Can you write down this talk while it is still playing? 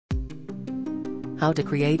How to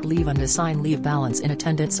create leave and assign leave balance in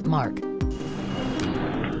attendance mark.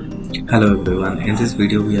 Hello everyone, in this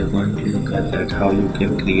video we are going to look at that how you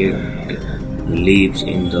can create leaves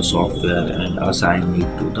in the software and assign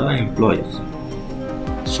it to the employees.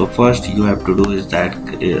 So first you have to do is that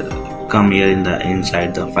come here in the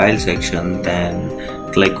inside the file section,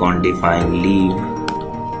 then click on define leave.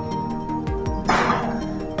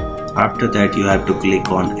 After that you have to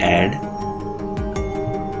click on add.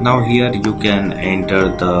 Now here you can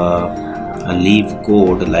enter the leave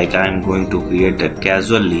code, like I am going to create a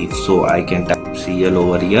casual leave, so I can type CL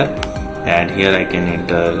over here and here I can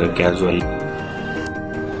enter a casual leave.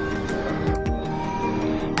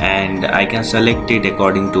 And I can select it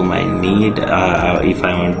according to my need, if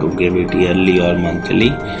I want to give it yearly or monthly.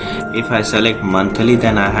 If I select monthly,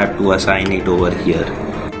 then I have to assign it over here,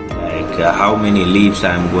 like how many leaves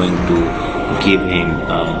I am going to give him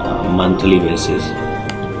monthly basis.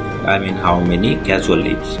 I mean how many casual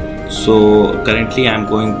leaves. So currently I am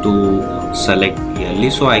going to select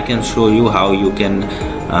yearly, so I can show you how you can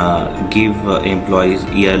give employees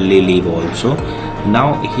yearly leave also.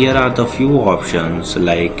 Now here are the few options,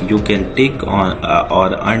 like you can tick on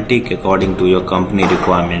or untick according to your company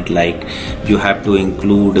requirement, like you have to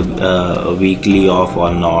include weekly off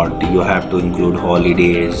or not, you have to include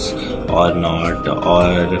holidays or not,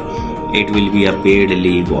 or it will be a paid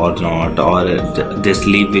leave or not, or this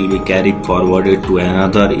leave will be carried forwarded to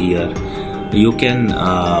another year. You can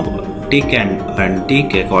tick and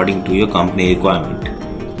untick according to your company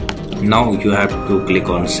requirement. Now you have to click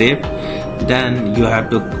on save. Then you have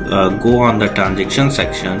to go on the transaction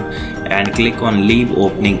section and click on leave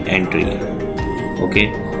opening entry.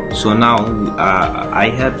 Okay, so now I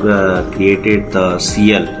have created the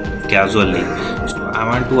CL casual leave, so I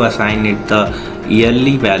want to assign it the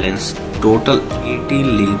yearly balance. Total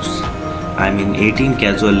 18 leaves, I mean 18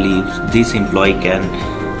 casual leaves this employee can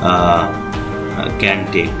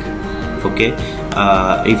take. Okay,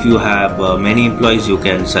 if you have many employees, you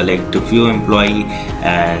can select a few employee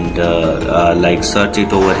and like search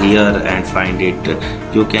it over here and find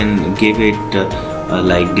it. You can give it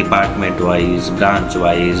like department wise, branch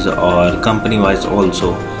wise, or company wise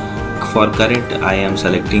also. For current I am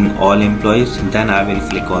selecting all employees, then I will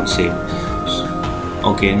click on save.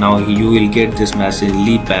 Okay, now you will get this message,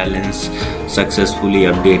 leave balance successfully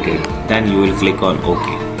updated, then you will click on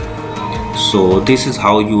OK. So this is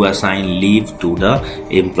how you assign leave to the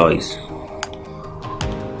employees.